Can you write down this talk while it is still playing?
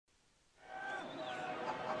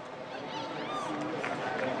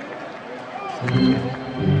On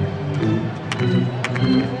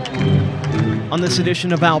this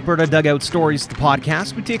edition of Alberta Dugout Stories, the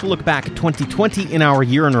podcast, we take a look back at 2020 in our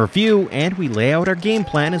year in review, and we lay out our game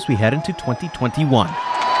plan as we head into 2021.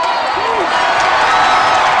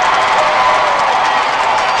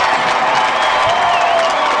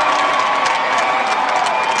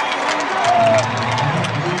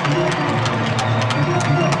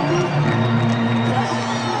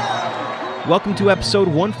 Welcome to episode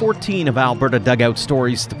 114 of Alberta Dugout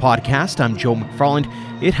Stories, the podcast. I'm Joe McFarland.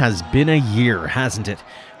 It has been a year, hasn't it?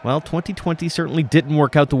 Well, 2020 certainly didn't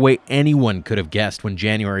work out the way anyone could have guessed when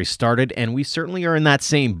January started, and we certainly are in that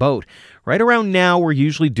same boat. Right around now, we're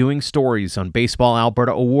usually doing stories on Baseball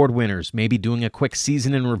Alberta Award winners, maybe doing a quick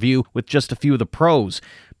season in review with just a few of the pros.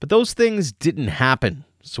 But those things didn't happen.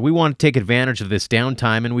 So we want to take advantage of this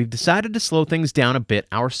downtime, and we've decided to slow things down a bit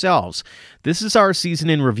ourselves. This is our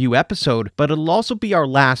season in review episode, but it'll also be our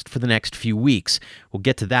last for the next few weeks. We'll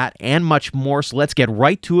get to that and much more, so let's get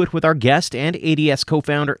right to it with our guest and ADS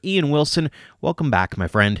co-founder Ian Wilson. Welcome back, my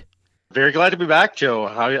friend. Very glad to be back, Joe.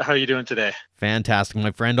 How are you doing today? Fantastic,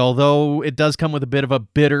 my friend, although it does come with a bit of a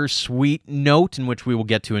bittersweet note, in which we will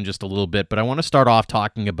get to in just a little bit, but I want to start off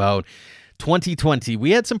talking about 2020.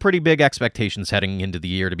 We had some pretty big expectations heading into the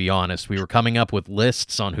year, to be honest. We were coming up with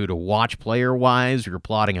lists on who to watch player-wise. We were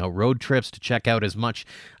plotting out road trips to check out as much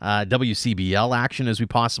WCBL action as we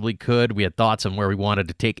possibly could. We had thoughts on where we wanted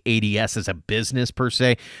to take ADS as a business, per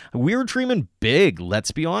se. We were dreaming big, let's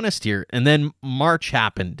be honest here. And then March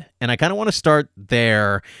happened, and I kind of want to start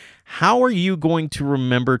there. How are you going to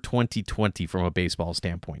remember 2020 from a baseball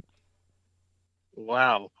standpoint?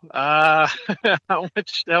 Wow. How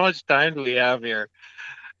much time do we have here?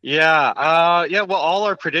 Yeah. Well, all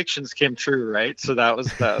our predictions came true, right? So that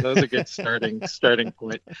was a good starting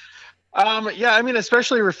point. Yeah, I mean,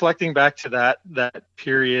 especially reflecting back to that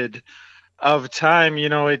period of time,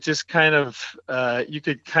 it just kind of you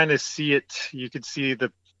could kind of see it. You could see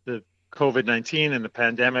the COVID-19 and the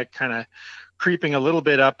pandemic kind of creeping a little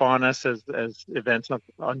bit up on us as events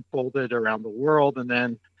unfolded around the world, and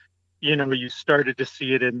then you started to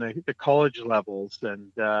see it in the college levels,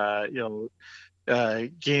 and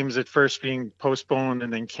games at first being postponed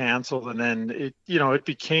and then canceled, and then it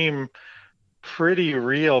became pretty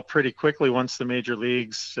real pretty quickly once the major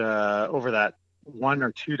leagues over that 1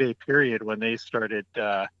 or 2 day period when they started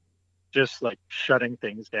just like shutting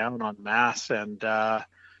things down en masse, and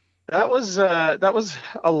that was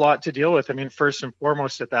a lot to deal with. I mean, first and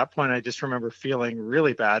foremost, at that point, I just remember feeling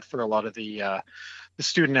really bad for a lot of the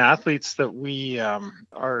student athletes that we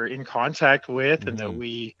are in contact with and that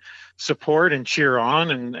we support and cheer on,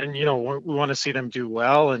 and we want to see them do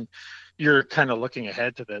well, and you're kind of looking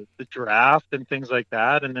ahead to the draft and things like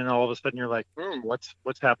that, and then all of a sudden you're like, what's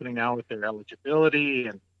happening now with their eligibility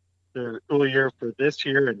and their school year for this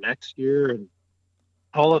year and next year and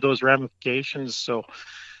all of those ramifications. So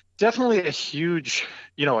definitely a huge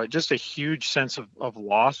sense of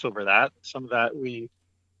loss over that. Some of that we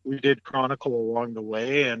did chronicle along the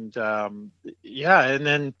way, and and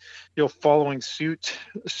then following suit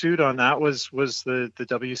on that was the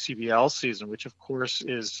WCBL season, which of course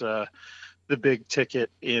is the big ticket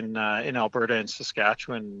in Alberta and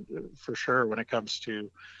Saskatchewan for sure when it comes to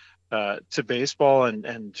baseball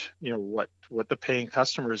and what the paying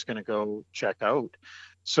customer is going to go check out.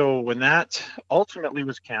 So when that ultimately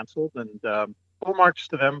was canceled, and full marks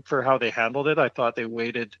to them for how they handled it. I thought they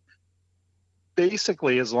waited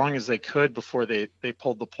basically as long as they could before they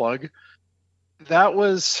pulled the plug. That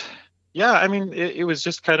was, I mean, it was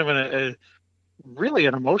just kind of a really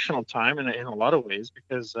an emotional time in a lot of ways,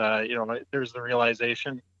 because there's the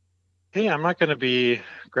realization, hey, I'm not going to be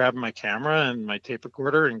grabbing my camera and my tape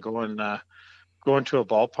recorder and going to a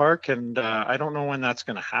ballpark, and I don't know when that's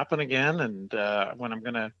going to happen again, and when I'm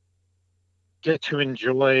going to get to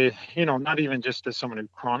enjoy, not even just as someone who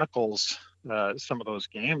chronicles some of those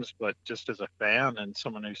games, but just as a fan and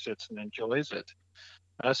someone who sits and enjoys it.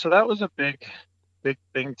 So that was a big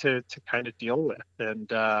thing to kind of deal with,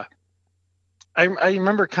 and I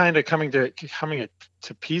remember kind of coming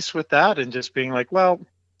to peace with that, and just being like, well,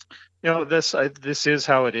 this is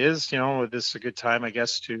how it is. This is a good time, I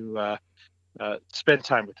guess, to spend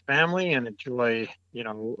time with family and enjoy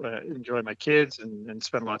my kids and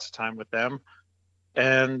spend lots of time with them.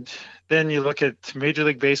 And then you look at Major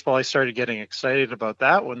League Baseball. I started getting excited about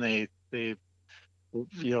that when they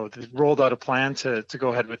rolled out a plan to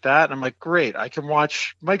go ahead with that. And I'm like, great, I can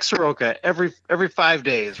watch Mike Soroka every 5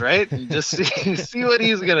 days, right? And just see what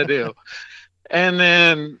he's gonna do. And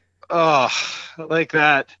then like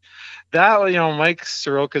that Mike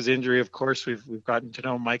Soroka's injury, of course, we've gotten to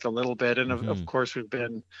know Mike a little bit, and of course we've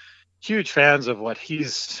been huge fans of what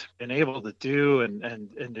he's been able to do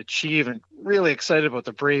and achieve, and really excited about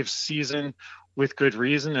the Braves season, with good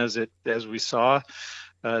reason, as we saw.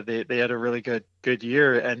 They had a really good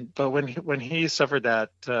year, but when he suffered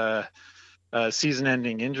that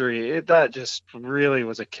season-ending injury, that just really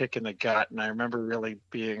was a kick in the gut. And I remember really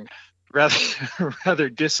being rather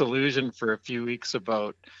disillusioned for a few weeks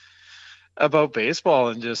about baseball,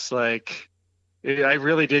 and just like, I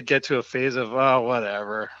really did get to a phase of, oh,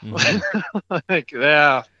 whatever. Mm-hmm. Like,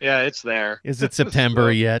 yeah, it's there. Is it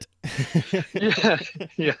September yet?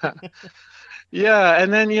 Yeah.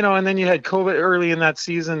 And then, and then you had COVID early in that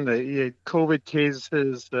season. You had COVID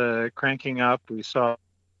cases cranking up. We saw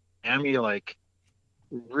Miami, like,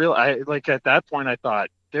 at that point, I thought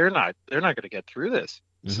they're not going to get through this.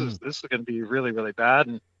 This is going to be really, really bad.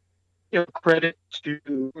 And credit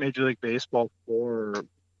to Major League Baseball for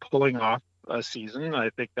pulling off a season. I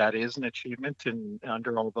think that is an achievement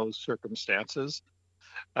under all those circumstances.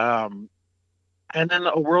 And then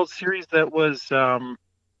a World Series that was and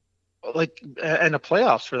a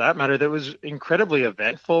playoffs for that matter, that was incredibly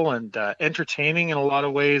eventful and entertaining in a lot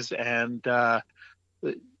of ways. And the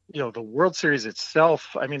World Series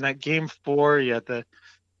itself, I mean, that Game 4, you had the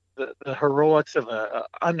heroics of a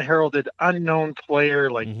unheralded, unknown player,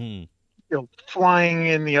 like flying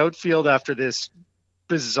in the outfield after this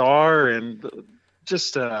bizarre and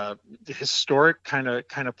just historic kind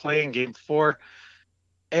of play in Game 4,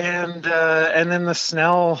 and then the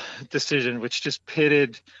Snell decision, which just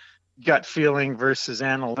pitted gut feeling versus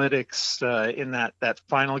analytics in that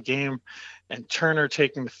final game, and Turner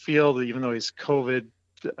taking the field even though he's COVID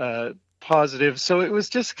positive. So it was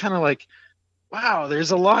just kind of like, wow,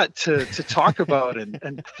 there's a lot to talk about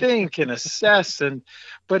and think and assess,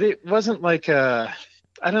 but it wasn't like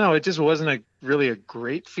I don't know, it just wasn't really a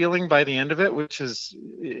great feeling by the end of it, which is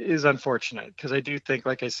unfortunate, because I do think,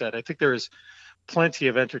 like I said, I think there is plenty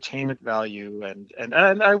of entertainment value, and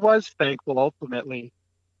I was thankful ultimately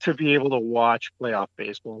to be able to watch playoff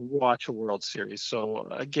baseball, watch a World Series. So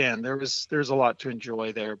again, there's a lot to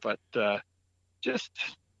enjoy there, but just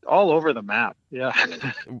all over the map. Yeah.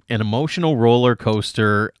 An emotional roller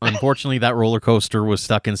coaster. Unfortunately, that roller coaster was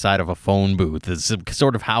stuck inside of a phone booth. It's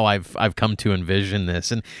sort of how I've come to envision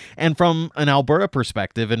this. And from an Alberta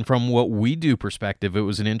perspective, and from what we do perspective, it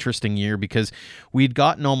was an interesting year, because we'd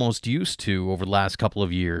gotten almost used to, over the last couple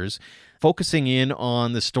of years, focusing in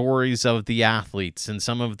on the stories of the athletes and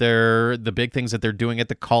some of the big things that they're doing at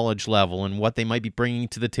the college level, and what they might be bringing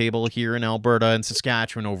to the table here in Alberta and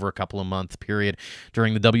Saskatchewan over a couple of month period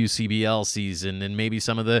during the WCBL season, and maybe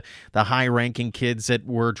some of the high-ranking kids that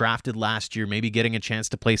were drafted last year maybe getting a chance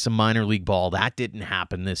to play some minor league ball. That didn't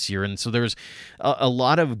happen this year, and so there's a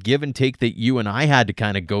lot of give and take that you and I had to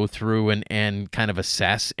kind of go through and kind of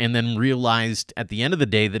assess, and then realized at the end of the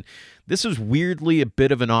day that this was weirdly a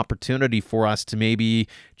bit of an opportunity for us to maybe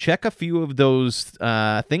check a few of those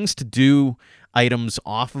things to do items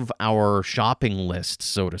off of our shopping list,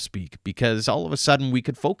 so to speak, because all of a sudden we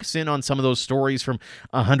could focus in on some of those stories from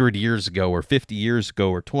 100 years ago or 50 years ago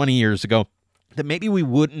or 20 years ago that maybe we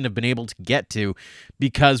wouldn't have been able to get to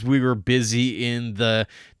because we were busy in the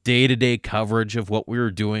day-to-day coverage of what we were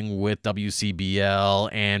doing with WCBL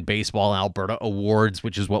and Baseball Alberta Awards,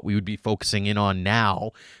 which is what we would be focusing in on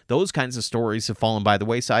now. Those kinds of stories have fallen by the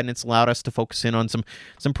wayside, and it's allowed us to focus in on some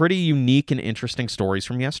pretty unique and interesting stories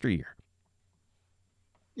from yesteryear.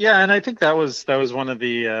 Yeah, and I think that was one of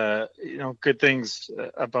the good things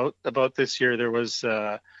about this year. There was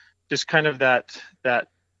just kind of that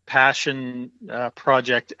passion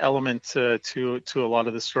project element to a lot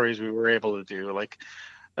of the stories we were able to do. Like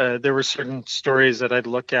there were certain stories that I'd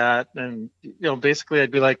look at, and basically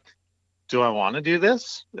I'd be like, do I want to do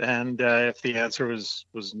this? And if the answer was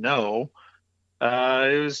no,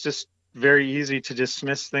 it was just very easy to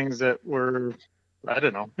dismiss things that were, I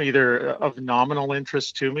don't know, either of nominal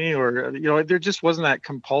interest to me, or there just wasn't that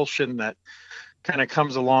compulsion that kind of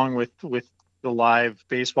comes along with the live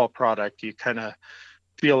baseball product. You kind of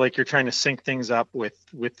feel like you're trying to sync things up with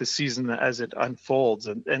the season as it unfolds,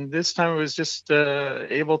 and this time it was just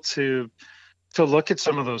able to look at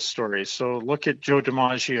some of those stories. So look at Joe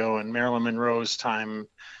DiMaggio and Marilyn Monroe's time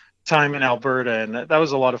in Alberta, and that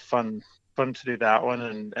was a lot of fun to do that one.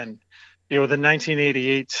 And the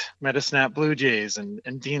 1988 Metasnap Blue Jays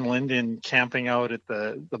and Dean Linden camping out at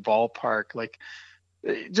the ballpark, like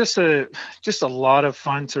just a lot of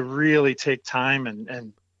fun to really take time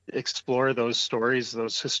and explore those stories,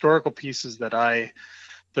 those historical pieces that I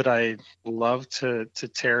love to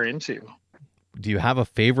tear into. Do you have a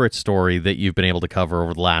favorite story that you've been able to cover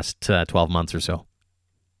over the last 12 months or so?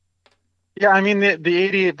 Yeah, I mean the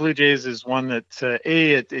 '88 Blue Jays is one that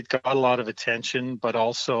it got a lot of attention, but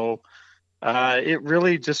also it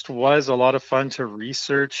really just was a lot of fun to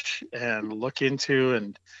research and look into.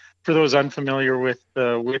 And for those unfamiliar with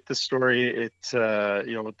the story,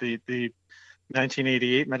 the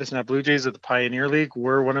 1988 Medicine Hat Blue Jays of the Pioneer League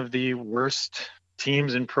were one of the worst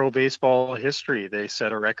teams in pro baseball history. They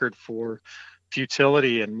set a record for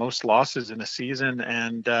futility and most losses in a season.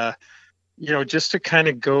 And just to kind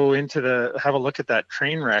of go into have a look at that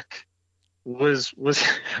train wreck was was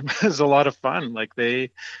a lot of fun. Like the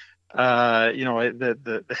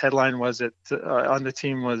headline was on the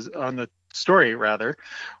team was on the story rather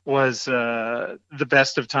was the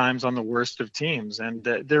best of times on the worst of teams. And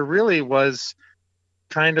there really was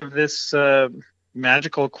kind of this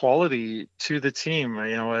magical quality to the team.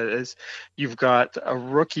 As you've got a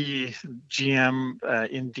rookie GM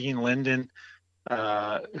in Dean Linden,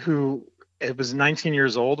 who it was 19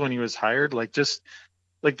 years old when he was hired. Like this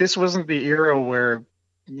wasn't the era where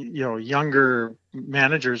younger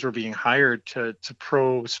managers were being hired to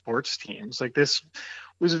pro sports teams. Like this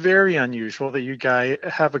was very unusual that you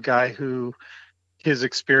have a guy who his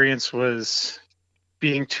experience was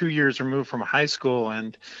being 2 years removed from high school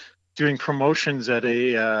and doing promotions at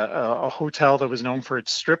a hotel that was known for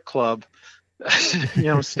its strip club,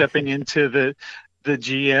 stepping into the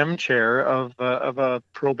GM chair of a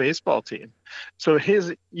pro baseball team. So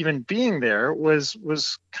his even being there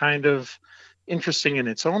was kind of interesting in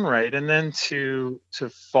its own right. And then to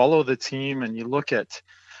follow the team, and you look at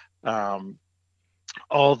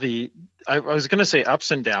all the, I was going to say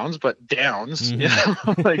ups and downs, but downs.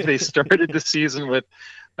 Mm-hmm. Like they started the season with,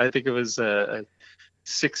 I think it was a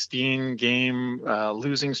 16 game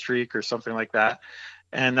losing streak or something like that.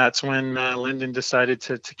 And that's when Linden decided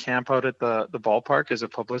to camp out at the ballpark as a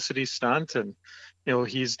publicity stunt. And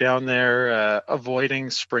he's down there avoiding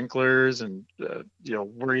sprinklers and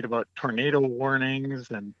worried about tornado warnings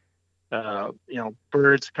and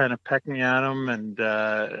birds kind of pecking at him, and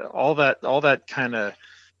all that kind of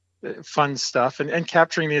fun stuff, and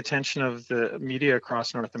capturing the attention of the media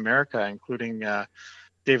across North America, including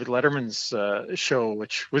David Letterman's show,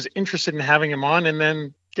 which was interested in having him on. And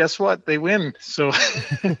then guess what? They win. So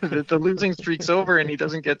the losing streak's over, and he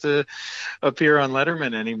doesn't get to appear on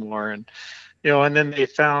Letterman anymore. And and then they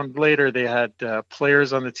found later they had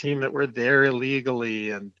players on the team that were there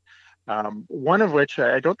illegally, and one of which,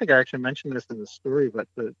 I don't think I actually mentioned this in the story, but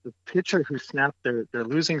the pitcher who snapped their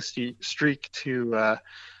losing streak to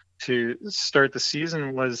start the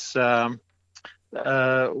season was one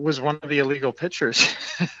of the illegal pitchers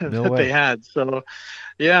that they had. So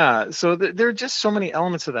yeah, so there are just so many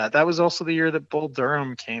elements of that. That was also the year that Bull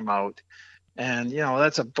Durham came out, and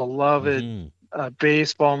that's a beloved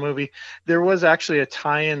baseball movie. There was actually a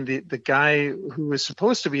tie-in. The guy who was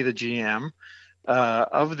supposed to be the GM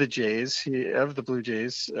of the Jays, of the Blue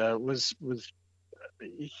Jays, was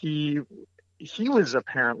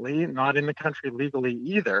apparently not in the country legally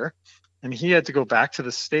either, and he had to go back to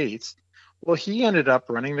the States. Well, he ended up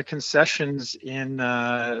running the concessions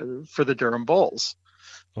for the Durham Bulls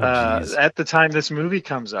at the time this movie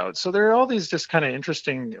comes out. So there are all these just kind of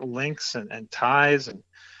interesting links and ties. And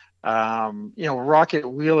Rocket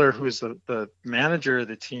Wheeler, who's the manager of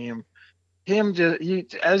the team,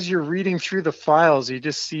 as you're reading through the files, you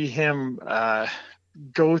just see him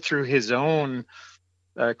go through his own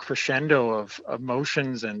crescendo of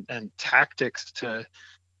emotions and tactics to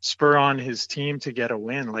spur on his team to get a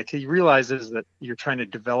win. Like, he realizes that you're trying to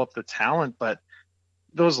develop the talent, but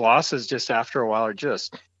those losses just after a while are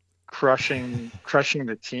just crushing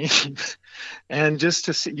the team. And just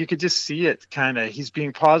to see, you could just see it kind of, he's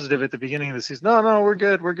being positive at the beginning of the season. No, we're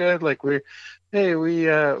good. Like I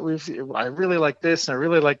really like this and I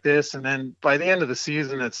really like this. And then by the end of the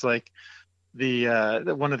season, it's like the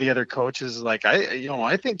one of the other coaches is like,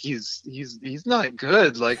 I think he's not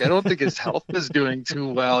good. Like, I don't think his health is doing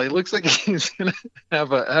too well. He looks like he's gonna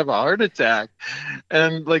have a heart attack,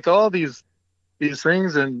 and like all these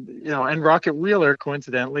things. And and Rocket Wheeler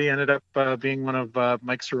coincidentally ended up being one of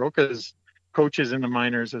Mike Soroka's coaches in the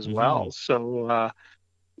minors as well. So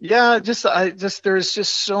there's just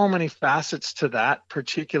so many facets to that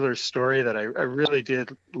particular story that I really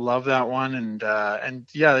did love that one. And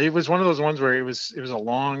it was one of those ones where it was a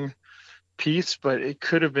long piece, but it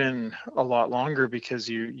could have been a lot longer because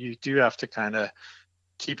you do have to kind of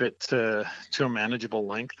keep it to a manageable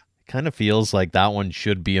length. Kind of feels like that one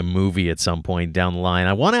should be a movie at some point down the line.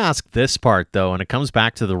 I want to ask this part, though, and it comes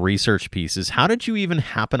back to the research pieces. How did you even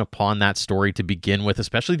happen upon that story to begin with,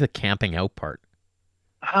 especially the camping out part?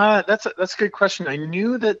 That's a good question. I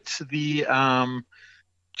knew that the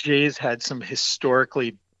Jays had some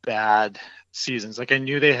historically bad seasons. Like I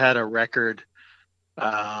knew they had a record,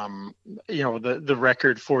 the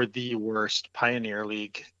record for the worst Pioneer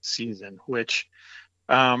League season, which,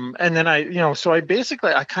 and then so I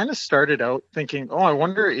kind of started out thinking, oh, I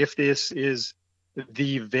wonder if this is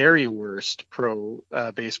the very worst pro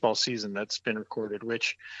baseball season that's been recorded,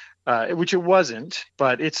 which it wasn't,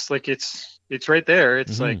 but it's right there.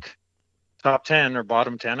 It's like top 10 or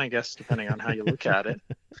bottom 10, I guess, depending on how you look at it.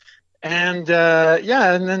 And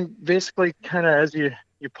and then basically kind of as you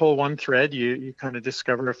pull one thread, you kind of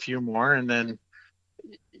discover a few more. And then,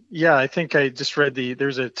 I think I just read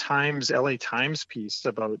there's a LA Times piece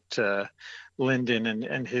about Lyndon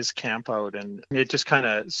and his camp out, and it just kind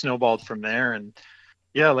of snowballed from there. And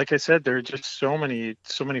like I said, there are just so many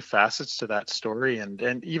facets to that story.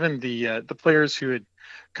 And even the players who had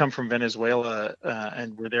come from Venezuela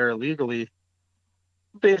and were there illegally,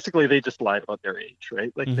 basically they just lied about their age,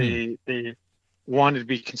 right? Like they wanted to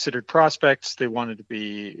be considered prospects. They wanted to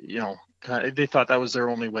be, they thought that was their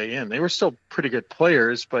only way in. They were still pretty good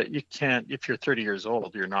players, but you can't, if you're 30 years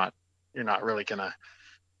old, you're not really going to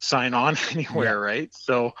sign on anywhere, right?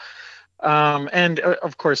 So, and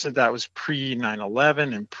of course that was pre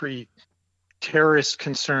 9/11 and pre terrorist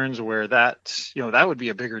concerns, where that would be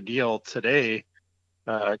a bigger deal today.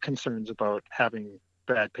 Concerns about having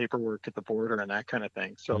bad paperwork at the border and that kind of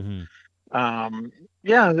thing. So,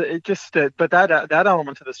 it just, but that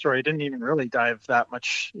element of the story I didn't even really dive that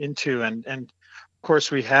much into. And of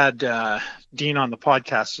course we had Dean on the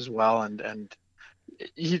podcast as well. And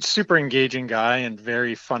he's a super engaging guy and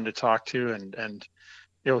very fun to talk to. And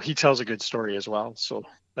he tells a good story as well. So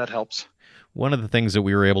that helps. One of the things that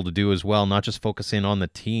we were able to do as well, not just focusing on the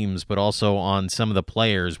teams, but also on some of the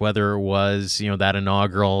players, whether it was, that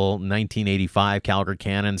inaugural 1985 Calgary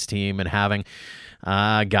Cannons team and having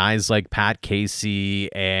guys like Pat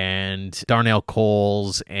Casey and Darnell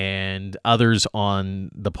Coles and others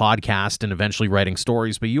on the podcast and eventually writing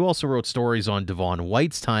stories. But you also wrote stories on Devon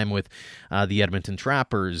White's time with the Edmonton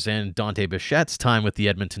Trappers and Dante Bichette's time with the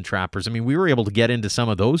Edmonton Trappers. I mean, we were able to get into some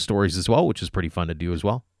of those stories as well, which is pretty fun to do as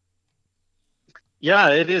well. Yeah,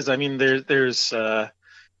 it is. I mean, there's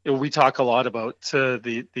we talk a lot about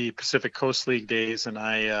the Pacific Coast League days, and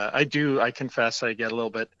I confess I get a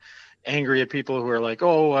little bit angry at people who are like,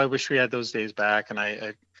 oh, I wish we had those days back. And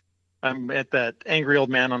I'm at that angry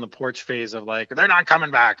old man on the porch phase of like, they're not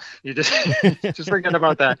coming back. You just just forget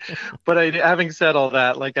about that. But having said all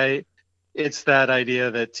that, it's that idea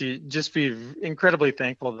that you just be incredibly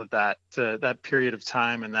thankful that period of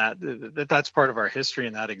time and that's part of our history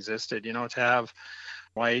and that existed, to have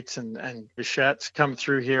White and Bichette come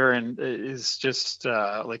through here and is just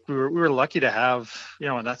we were lucky to have,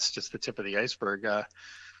 and that's just the tip of the iceberg.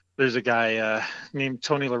 There's a guy named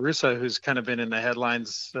Tony La Russa who's kind of been in the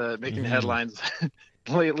headlines, making headlines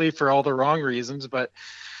lately for all the wrong reasons, but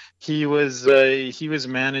he was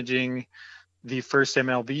managing the first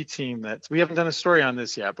MLB team that we haven't done a story on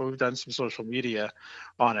this yet, but we've done some social media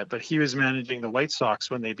on it. But he was managing the White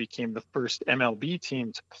Sox when they became the first MLB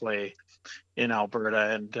team to play in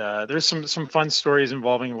Alberta. And there's some fun stories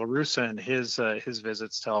involving La Russa and his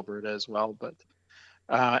visits to Alberta as well. But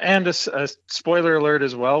and a spoiler alert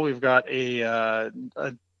as well, we've got a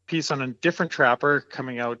piece on a different Trapper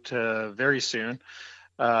coming out very soon.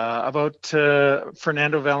 About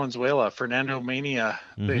Fernando Valenzuela, Fernando Mania,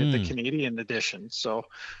 the Canadian edition. So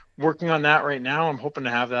working on that right now. I'm hoping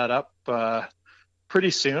to have that up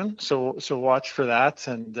pretty soon. So watch for that.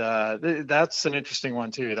 And that's an interesting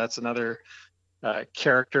one too. That's another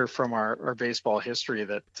character from our baseball history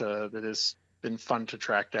that has been fun to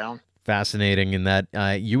track down. Fascinating in that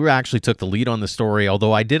you actually took the lead on the story,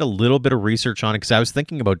 although I did a little bit of research on it because I was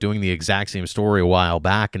thinking about doing the exact same story a while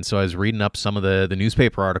back, and so I was reading up some of the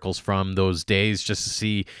newspaper articles from those days just to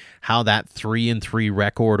see how that 3-3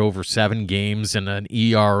 record over 7 games and an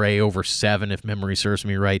ERA over 7, if memory serves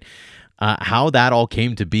me right, how that all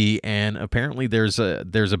came to be. And apparently there's a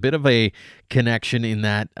bit of a connection in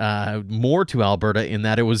that more to Alberta, in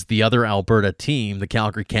that it was the other Alberta team, the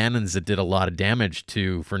Calgary Cannons, that did a lot of damage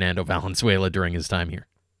to Fernando Valenzuela during his time here.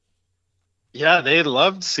 Yeah, they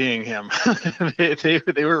loved seeing him.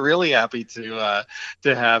 they were really happy to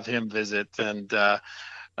have him visit. And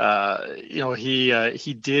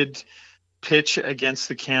he did pitch against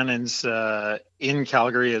the Cannons in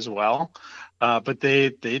Calgary as well. But they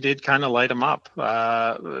did kind of light him up.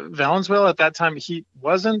 Valenzuela at that time,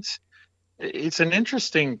 it's an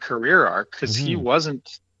interesting career arc because he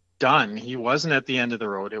wasn't done. He wasn't at the end of the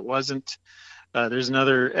road. It wasn't, there's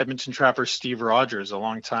another Edmonton Trapper, Steve Rogers, a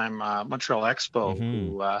longtime Montreal Expo,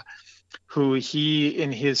 who who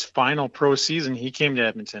in his final pro season, he came to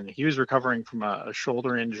Edmonton. He was recovering from a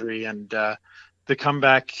shoulder injury, and the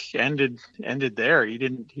comeback ended there. He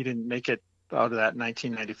didn't make it out of that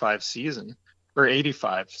 1995 season, or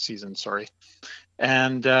 85 season, sorry.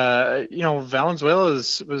 And Valenzuela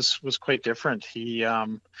was quite different. He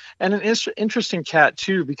and an interesting cat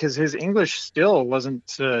too, because his English still wasn't,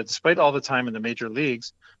 despite all the time in the major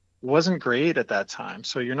leagues, wasn't great at that time.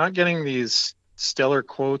 So you're not getting these stellar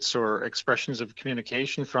quotes or expressions of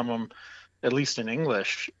communication from him, at least in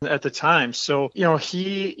English at the time. So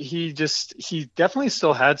he definitely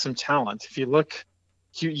still had some talent. If you look.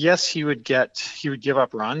 He would give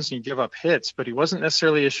up runs and he'd give up hits, but he wasn't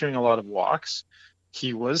necessarily issuing a lot of walks.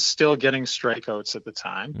 He was still getting strikeouts at the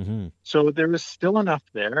time. Mm-hmm. So there was still enough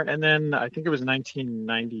there. And then I think it was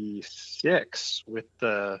 1996 with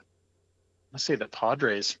the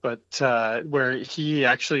Padres, but where he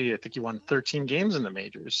actually, I think he won 13 games in the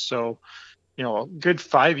majors. So, a good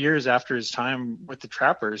 5 years after his time with the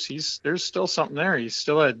Trappers, there's still something there. He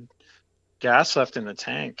still had gas left in the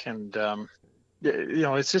tank. And,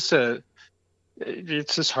 it's just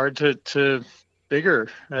hard to figure,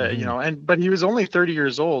 but he was only 30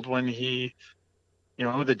 years old when the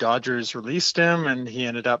Dodgers released him, and he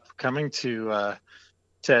ended up coming to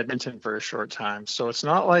Edmonton for a short time. So it's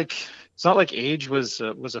not like age was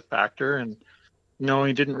a factor, and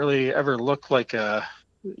he didn't really ever look like a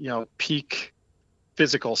peak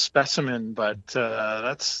physical specimen. But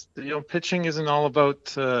that's pitching isn't all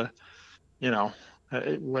about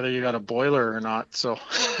whether you got a boiler or not. So.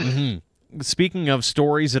 Mm-hmm. Speaking of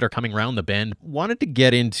stories that are coming around the bend, wanted to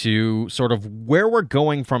get into sort of where we're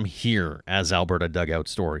going from here as Alberta Dugout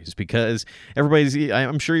Stories, because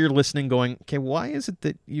I'm sure you're listening going, okay, why is it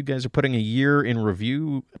that you guys are putting a year in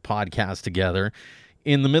review podcast together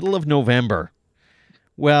in the middle of November?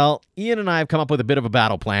 Well, Ian and I have come up with a bit of a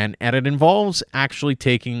battle plan, and it involves actually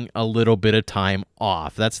taking a little bit of time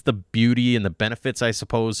off. That's the beauty and the benefits, I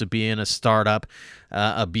suppose, of being a startup,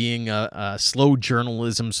 of being a slow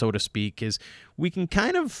journalism, so to speak, is we can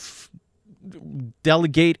kind of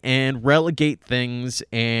delegate and relegate things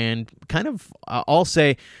and kind of, I'll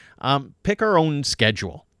say, pick our own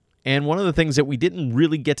schedule. And one of the things that we didn't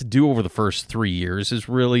really get to do over the first 3 years is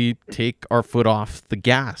really take our foot off the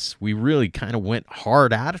gas. We really kind of went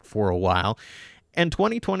hard at it for a while, and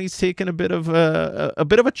 2020's taken a bit of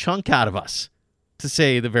a chunk out of us, to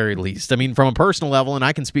say the very least. I mean, from a personal level, and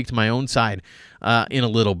I can speak to my own side in a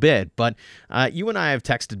little bit, but you and I have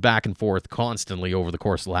texted back and forth constantly over the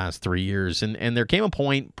course of the last 3 years, and there came a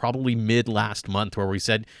point probably mid last month where we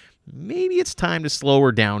said, maybe it's time to slow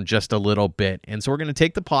her down just a little bit. And so we're going to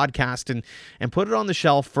take the podcast and put it on the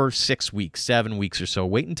shelf for 6 weeks, 7 weeks or so.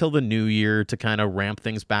 Wait until the new year to kind of ramp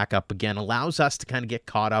things back up again. Allows us to kind of get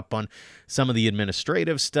caught up on some of the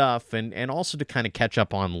administrative stuff and also to kind of catch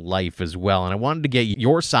up on life as well. And I wanted to get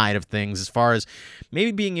your side of things as far as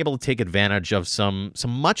maybe being able to take advantage of some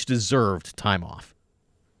much deserved time off.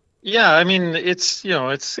 Yeah, I mean, it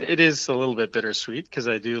is a little bit bittersweet because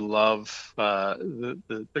I do love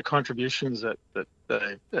the contributions that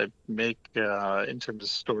I make in terms of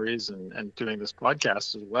stories and doing this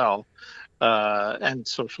podcast as well, and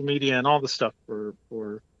social media and all the stuff for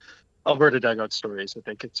Alberta Dugout Stories. I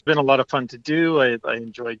think it's been a lot of fun to do. I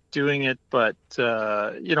enjoy doing it, but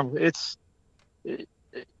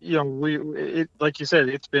like you said,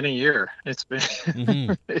 it's been a year. It's been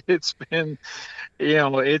Mm-hmm.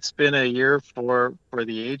 it's been a year for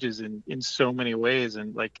the ages in so many ways,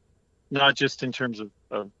 and like not just in terms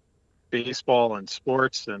of baseball and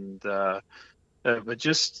sports and but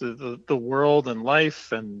just the world and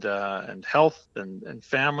life and health and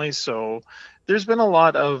family. So there's been a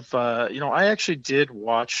lot of I actually did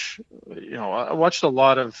watch I watched a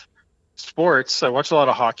lot of sports. I watched a lot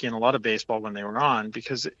of hockey and a lot of baseball when they were on,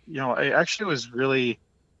 because I actually was really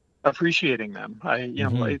appreciating them.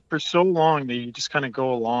 For so long that you just kind of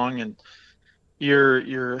go along and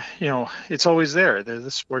you're it's always there.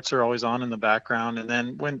 The sports are always on in the background, and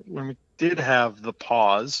then when we did have the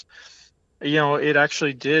pause, it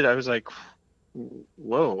actually did. I was like,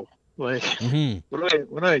 whoa, like Mm-hmm. what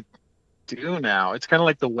do I do now? It's kind of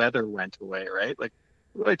like the weather went away, right? Like,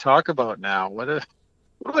 what do I talk about now? What do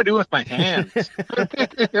I do with my hands?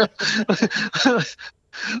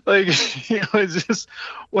 Like, it's just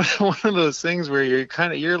one of those things where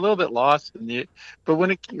you're a little bit lost, but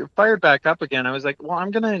when you're fired back up again, I was like, well,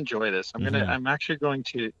 I'm going to enjoy this. I'm actually going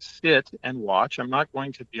to sit and watch. I'm not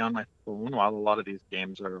going to be on my phone while a lot of these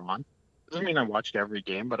games are on. Doesn't mean I watched every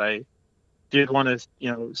game, but I did want to,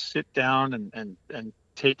 sit down and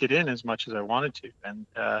take it in as much as I wanted to. And,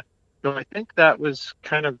 I think that was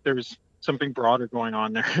kind of, something broader going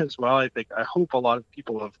on there as well. I hope a lot of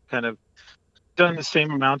people have kind of done the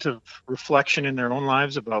same amount of reflection in their own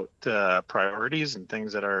lives about priorities and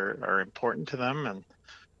things that are important to them. And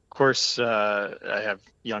of course, I have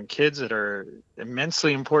young kids that are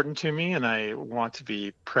immensely important to me, and I want to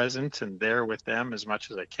be present and there with them as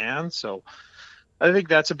much as I can. So I think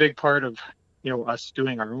that's a big part of, us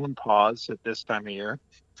doing our own pause at this time of year.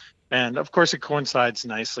 And of course, it coincides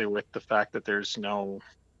nicely with the fact that there's no,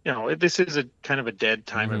 this is a kind of a dead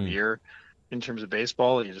time of year in terms of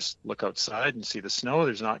baseball. You just look outside and see the snow.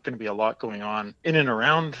 There's not going to be a lot going on in and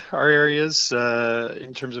around our areas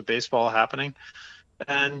in terms of baseball happening,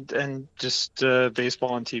 and just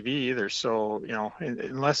baseball on TV either. So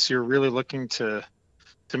unless you're really looking to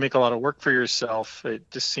make a lot of work for yourself,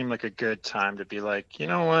 it just seemed like a good time to be like, you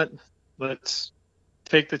know what, let's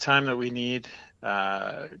take the time that we need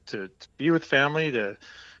to be with family, to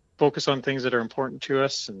focus on things that are important to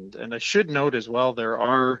us. And I should note as well, there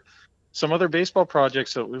are some other baseball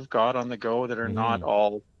projects that we've got on the go that are not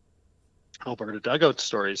all Alberta Dugout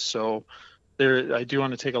Stories. So I do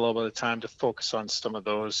want to take a little bit of time to focus on some of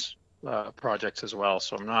those projects as well.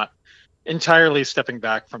 So I'm not entirely stepping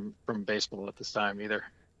back from baseball at this time either.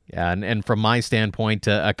 Yeah, and from my standpoint,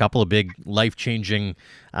 a couple of big life-changing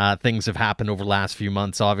things have happened over the last few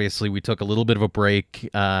months. Obviously, we took a little bit of a break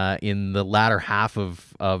in the latter half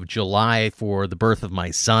of July for the birth of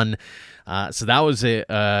my son. So that was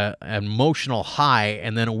an emotional high.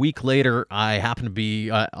 And then a week later, I happened to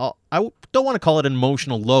be, I don't want to call it an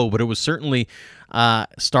emotional low, but it was certainly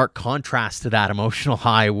stark contrast to that emotional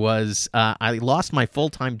high was I lost my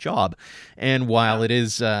full-time job. And while it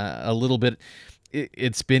is a little bit...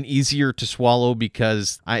 It's been easier to swallow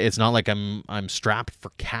because it's not like I'm strapped for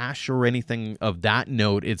cash or anything of that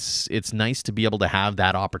note. It's nice to be able to have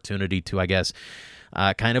that opportunity to, I guess,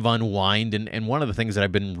 kind of unwind. And one of the things that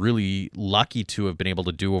I've been really lucky to have been able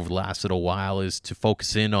to do over the last little while is to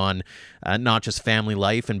focus in on not just family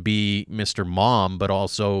life and be Mr. Mom, but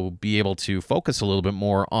also be able to focus a little bit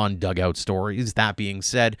more on dugout stories. That being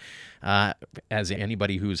said, as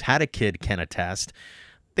anybody who's had a kid can attest,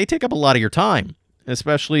 they take up a lot of your time,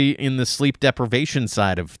 especially in the sleep deprivation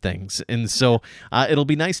side of things. And so it'll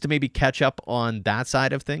be nice to maybe catch up on that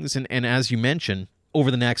side of things. And as you mentioned, over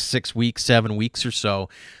the next 6 weeks, 7 weeks or so,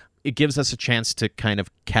 it gives us a chance to kind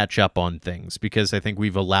of catch up on things, because I think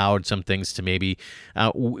we've allowed some things to maybe,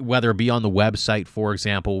 whether it be on the website, for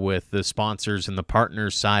example, with the sponsors and the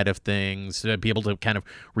partners side of things, to be able to kind of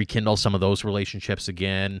rekindle some of those relationships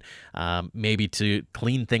again, maybe to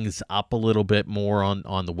clean things up a little bit more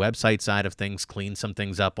on the website side of things, clean some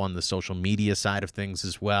things up on the social media side of things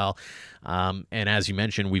as well. And as you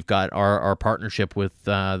mentioned, we've got our partnership with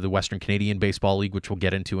the Western Canadian Baseball League, which we'll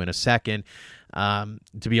get into in a second,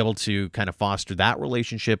 to be able to kind of foster that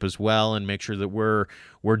relationship as well and make sure that we're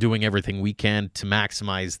doing everything we can to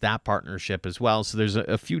maximize that partnership as well. So there's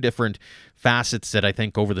a few different facets that I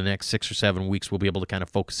think over the next 6 or 7 weeks we'll be able to kind of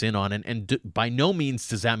focus in on. And by no means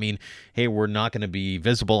does that mean, hey, we're not going to be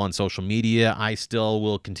visible on social media. I still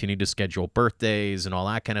will continue to schedule birthdays and all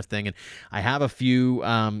that kind of thing. And I have a few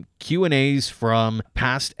Q&As from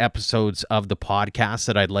past episodes of the podcast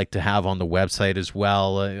that I'd like to have on the website as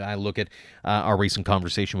well. I look at our recent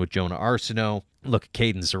conversation with Jonah Arsenault, look at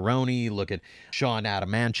Caden Zeroni, look at Sean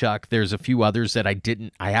Adamanchuk. There's a few others that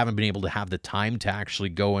I haven't been able to have the time to actually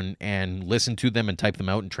go and listen to them and type them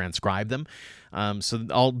out and transcribe them. So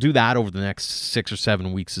I'll do that over the next 6 or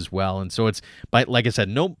 7 weeks as well. And so like I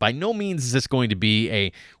said, by no means is this going to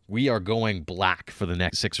be we are going black for the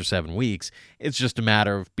next 6 or 7 weeks. It's just a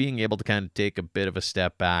matter of being able to kind of take a bit of a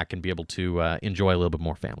step back and be able to enjoy a little bit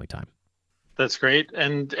more family time. That's great.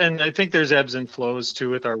 And I think there's ebbs and flows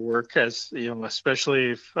too with our work, as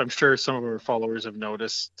especially if I'm sure some of our followers have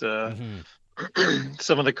noticed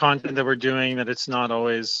some of the content that we're doing, that it's not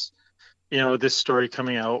always, this story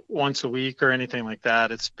coming out once a week or anything like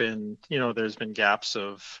that. It's been, there's been gaps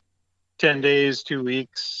of 10 days, 2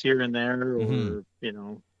 weeks here and there, or,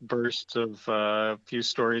 bursts of a few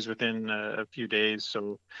stories within a few days.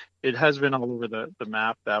 So it has been all over the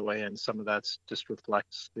map that way. And some of that's just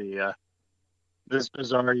reflects this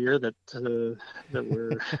bizarre year that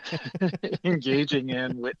we're engaging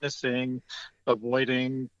in, witnessing,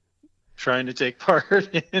 avoiding, trying to take part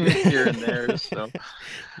in here and there. So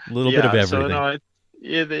a little bit of everything. So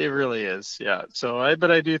it really is. Yeah. So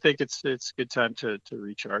but I do think it's a good time to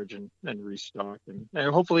recharge and restock and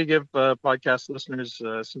hopefully give podcast listeners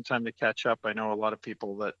some time to catch up. I know a lot of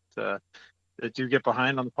people that do get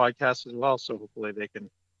behind on the podcast as well. So hopefully they can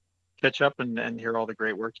catch up and hear all the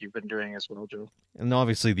great work you've been doing as well, Joe. And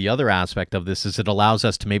obviously, the other aspect of this is it allows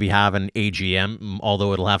us to maybe have an AGM,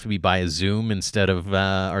 although it'll have to be by a Zoom instead of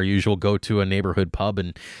our usual go to a neighborhood pub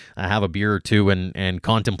and have a beer or two and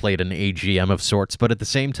contemplate an AGM of sorts. But at the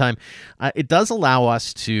same time, it does allow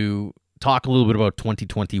us to talk a little bit about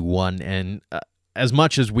 2021 and as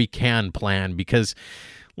much as we can plan, because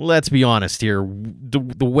let's be honest here,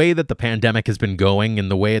 the way that the pandemic has been going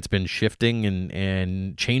and the way it's been shifting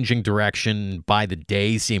and changing direction by the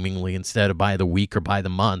day seemingly instead of by the week or by the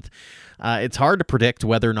month, it's hard to predict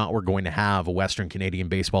whether or not we're going to have a Western Canadian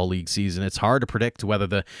Baseball League season. It's hard to predict whether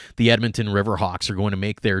the Edmonton Riverhawks are going to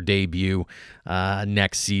make their debut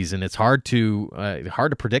next season. It's hard to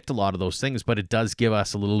predict a lot of those things, but it does give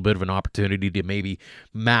us a little bit of an opportunity to maybe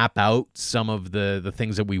map out some of the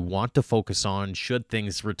things that we want to focus on should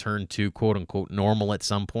things return to quote unquote normal at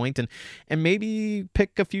some point, and maybe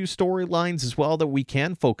pick a few storylines as well that we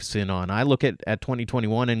can focus in on. I look at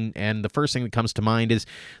 2021 and the first thing that comes to mind is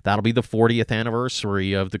that'll be the 40th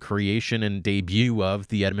anniversary of the creation and debut of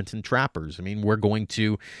the Edmonton Trappers. I mean, we're going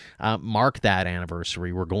to mark that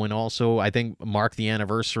anniversary. We're going to also, I think, mark the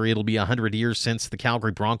anniversary. It'll be 100 years since the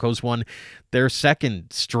Calgary Broncos won their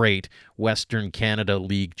second straight Western Canada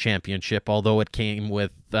League championship, although it came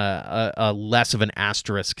with a less of an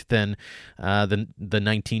asterisk than the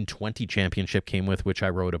 1920 championship came with, which I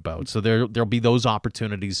wrote about. So there'll be those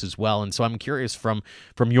opportunities as well. And so I'm curious from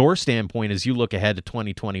your standpoint, as you look ahead to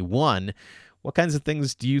 2021, what kinds of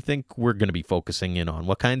things do you think we're going to be focusing in on?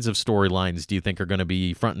 What kinds of storylines do you think are going to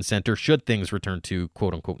be front and center should things return to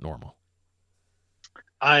quote unquote normal?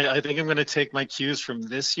 I think I'm going to take my cues from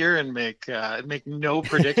this year and make no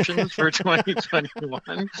predictions for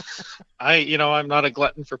 2021. I'm not a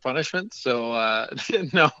glutton for punishment, so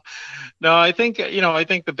no. I think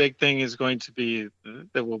the big thing is going to be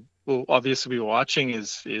that we'll obviously be watching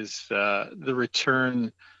is the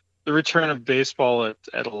return of baseball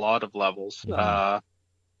at a lot of levels. Mm-hmm.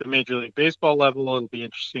 The Major League Baseball level, it'll be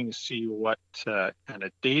interesting to see what kind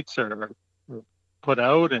of dates are put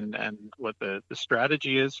out and what the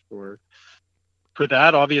strategy is for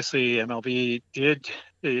that. Obviously, MLB did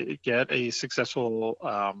get a successful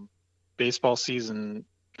baseball season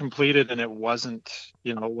completed, and it wasn't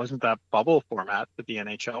that bubble format that the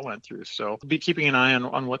NHL went through. So we'll be keeping an eye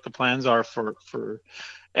on what the plans are for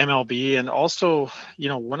MLB. And also,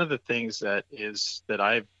 one of the things that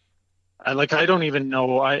I don't even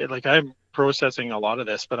know, I'm processing a lot of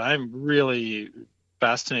this, but I'm really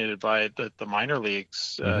fascinated by the minor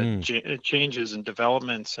leagues changes and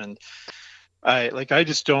developments, and I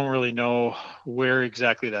just don't really know where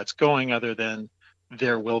exactly that's going, other than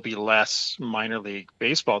there will be less minor league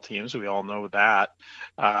baseball teams. We all know that,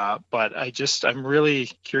 but I'm really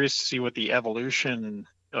curious to see what the evolution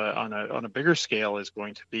on a bigger scale is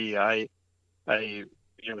going to be.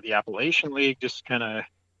 The Appalachian League just kind of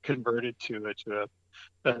converted to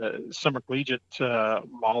a summer collegiate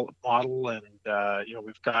model, and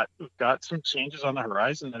we've got some changes on the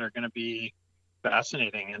horizon that are going to be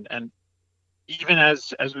fascinating, and even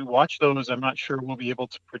as we watch those, I'm not sure we'll be able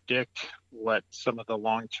to predict what some of the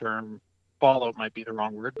long-term fallout, might be the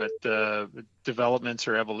wrong word, but developments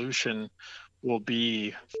or evolution will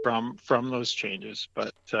be from those changes.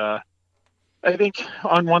 But I think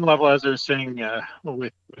on one level, as I was saying,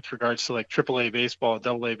 with regards to like AAA baseball,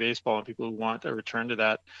 AA baseball, and people who want a return to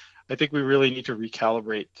that, I think we really need to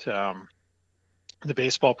recalibrate the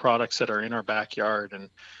baseball products that are in our backyard,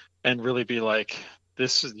 and really be like,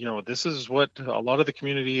 this is what a lot of the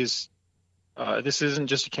communities. This isn't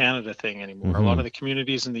just a Canada thing anymore. Mm-hmm. A lot of the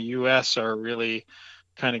communities in the U.S. are really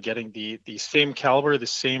kind of getting the same caliber, the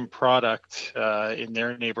same product in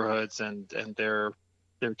their neighborhoods, and they're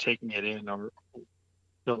taking it in.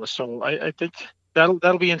 So I think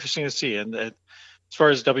that'll be interesting to see. And as far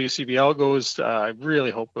as WCBL goes, I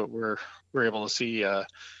really hope that we're able to see the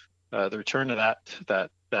return of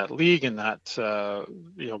that league, and that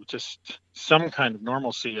just some kind of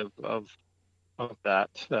normalcy of that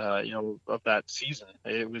season.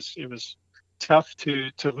 It was tough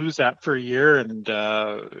to lose that for a year, and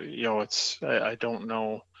I don't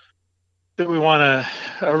know that we want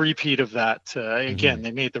a repeat of that. Again,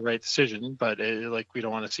 they made the right decision, but we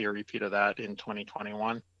don't want to see a repeat of that in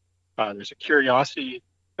 2021. There's a curiosity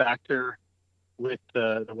factor with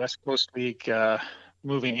the West Coast League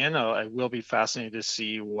moving in. I will be fascinated to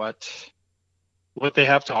see what they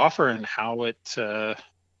have to offer and how it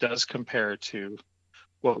does compare to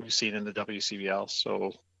what we've seen in the WCBL.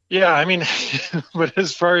 So yeah, I mean, but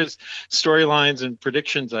as far as storylines and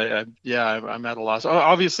predictions, I'm at a loss.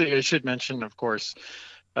 Obviously, I should mention, of course,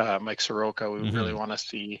 Mike Soroka. We really want to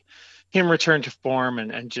see him return to form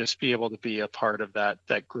and just be able to be a part of that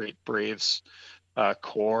great Braves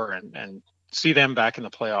core and see them back in the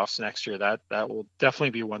playoffs next year. That will definitely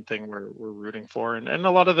be one thing we're rooting for. And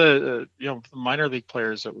a lot of the the minor league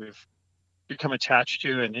players that we've become attached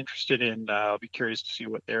to and interested in, I'll be curious to see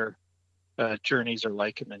what their journeys are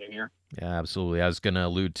like in the new year. Yeah, absolutely. I was going to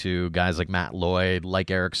allude to guys like Matt Lloyd,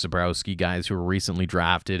 like Eric Sabrowski, guys who were recently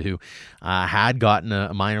drafted, who had gotten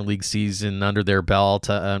a minor league season under their belt.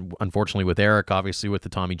 Unfortunately, with Eric, obviously with the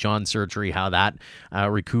Tommy John surgery, how that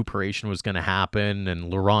recuperation was going to happen.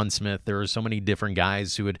 And LeRon Smith, there were so many different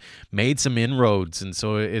guys who had made some inroads. And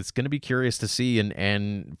so it's going to be curious to see.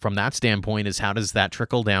 And from that standpoint is how does that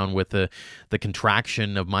trickle down with the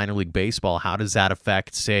contraction of minor league baseball? How does that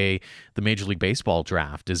affect, say, the Major League Baseball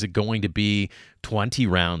draft? Is it going to be 20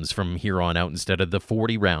 rounds from here on out instead of the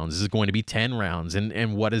 40 rounds? Is it going to be 10 rounds?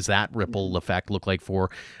 And what does that ripple effect look like for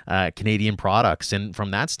Canadian products? And from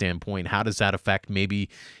that standpoint, how does that affect maybe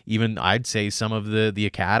even, I'd say, some of the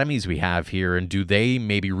academies we have here? And do they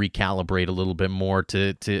maybe recalibrate a little bit more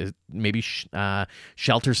to maybe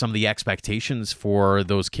shelter some of the expectations for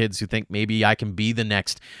those kids who think maybe I can be the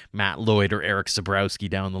next Matt Lloyd or Eric Sabrowski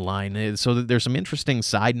down the line? So there's some interesting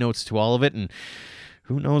side notes to all of it, and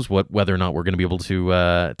who knows whether or not we're going to be able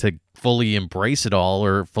to fully embrace it all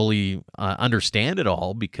or fully understand it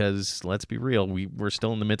all, because let's be real, we're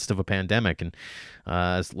still in the midst of a pandemic. And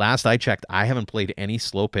last I checked, I haven't played any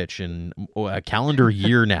slow pitch in a calendar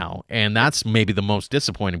year now. And that's maybe the most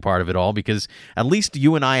disappointing part of it all, because at least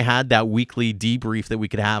you and I had that weekly debrief that we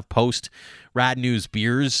could have post Rad News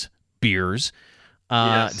beers.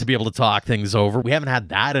 Yes. To be able to talk things over. We haven't had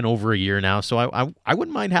that in over a year now, so I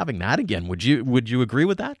wouldn't mind having that again. Would you agree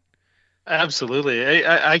with that? Absolutely.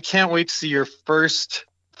 I can't wait to see your first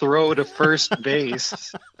throw to first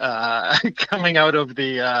base coming out of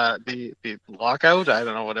the lockout. I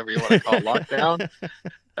don't know, whatever you want to call it, lockdown.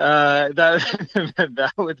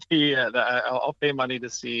 That would be. I'll pay money to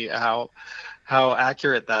see how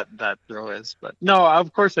accurate that throw is. But no,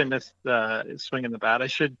 of course I missed swinging the bat. I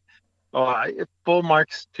should. Full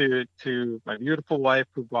marks to my beautiful wife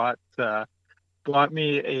who bought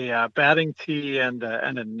me a batting tee and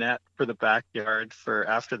a net for the backyard for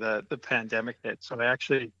after the pandemic hit. So I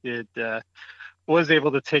actually was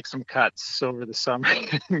able to take some cuts over the summer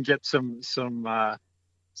and get some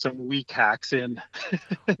weak hacks in.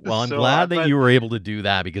 Well, I'm glad that you were able to do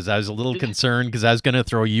that, because I was a little concerned, because I was going to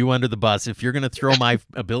throw you under the bus. If you're going to throw my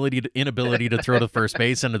inability to throw to first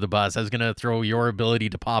base under the bus, I was going to throw your ability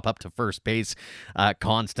to pop up to first base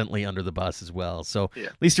constantly under the bus as well. So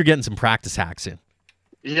At least you're getting some practice hacks in.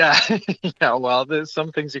 Yeah, yeah. Well, there's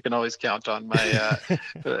some things you can always count on. My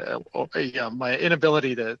my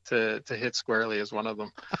inability to hit squarely is one of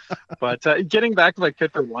them. But getting back, if I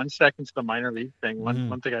could, for 1 second to the minor league thing,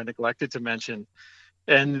 one thing I neglected to mention,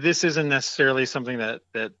 and this isn't necessarily something that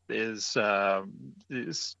is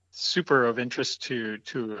super of interest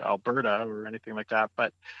to Alberta or anything like that,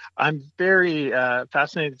 but I'm very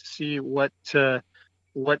fascinated to see what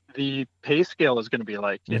the pay scale is going to be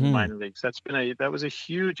like in minor leagues. That was a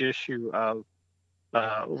huge issue of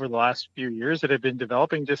over the last few years that have been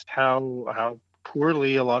developing, just how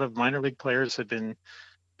poorly a lot of minor league players have been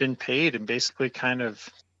paid, and basically kind of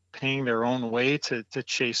paying their own way to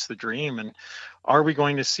chase the dream. And are we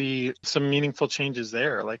going to see some meaningful changes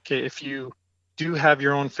there? Like, if you do have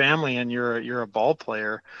your own family and you're a ball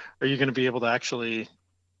player, are you going to be able to actually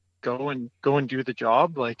go and do the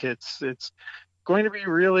job? Like, it's going to be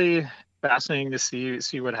really fascinating to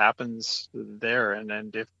see what happens there,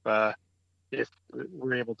 and if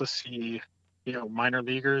we're able to see minor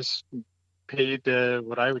leaguers paid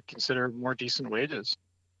what I would consider more decent wages.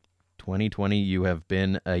 2020, you have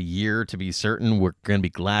been a year to be certain. We're going to be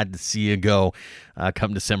glad to see you go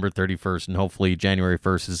come December 31st, and hopefully January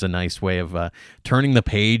 1st is a nice way of turning the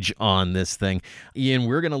page on this thing. Ian,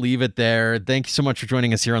 we're going to leave it there. Thank you so much for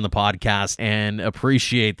joining us here on the podcast, and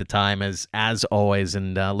appreciate the time as always,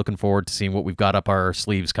 and looking forward to seeing what we've got up our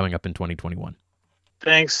sleeves coming up in 2021.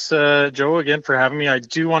 Thanks, Joe, again for having me. I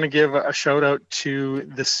do want to give a shout out to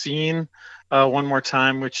The Scene one more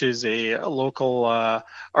time, which is a local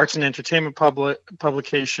arts and entertainment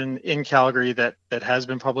publication in Calgary that has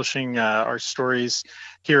been publishing our stories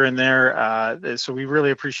here and there. So we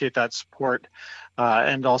really appreciate that support.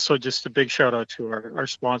 And also just a big shout out to our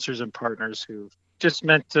sponsors and partners who just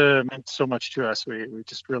meant so much to us. We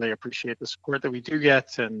just really appreciate the support that we do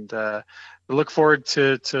get, and we look forward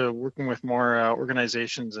to working with more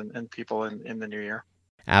organizations and people in the new year.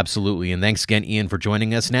 Absolutely, and thanks again, Ian, for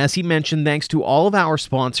joining us. And as he mentioned, thanks to all of our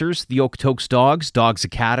sponsors, the Okotoks Dogs, Dogs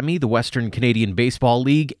Academy, the Western Canadian Baseball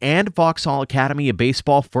League, and Vauxhall Academy of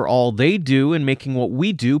Baseball for all they do in making what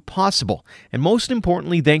we do possible. And most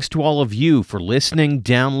importantly, thanks to all of you for listening,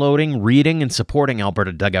 downloading, reading, and supporting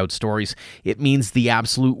Alberta Dugout Stories. It means the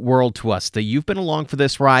absolute world to us that you've been along for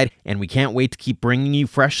this ride, and we can't wait to keep bringing you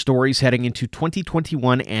fresh stories heading into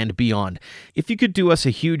 2021 and beyond. If you could do us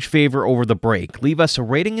a huge favor over the break, leave us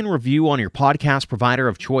a rating and review on your podcast provider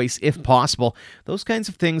of choice if possible. Those kinds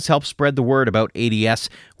of things help spread the word about ADS.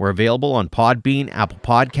 We're available on Podbean, Apple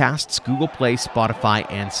Podcasts, Google Play, Spotify,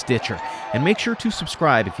 and Stitcher. And make sure to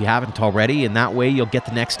subscribe if you haven't already, and that way you'll get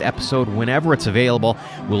the next episode whenever it's available.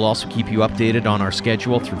 We'll also keep you updated on our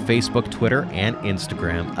schedule through Facebook, Twitter, and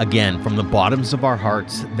Instagram. Again, from the bottoms of our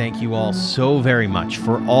hearts, thank you all so very much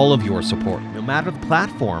for all of your support, no matter the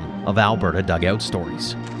platform of Alberta Dugout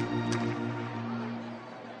Stories.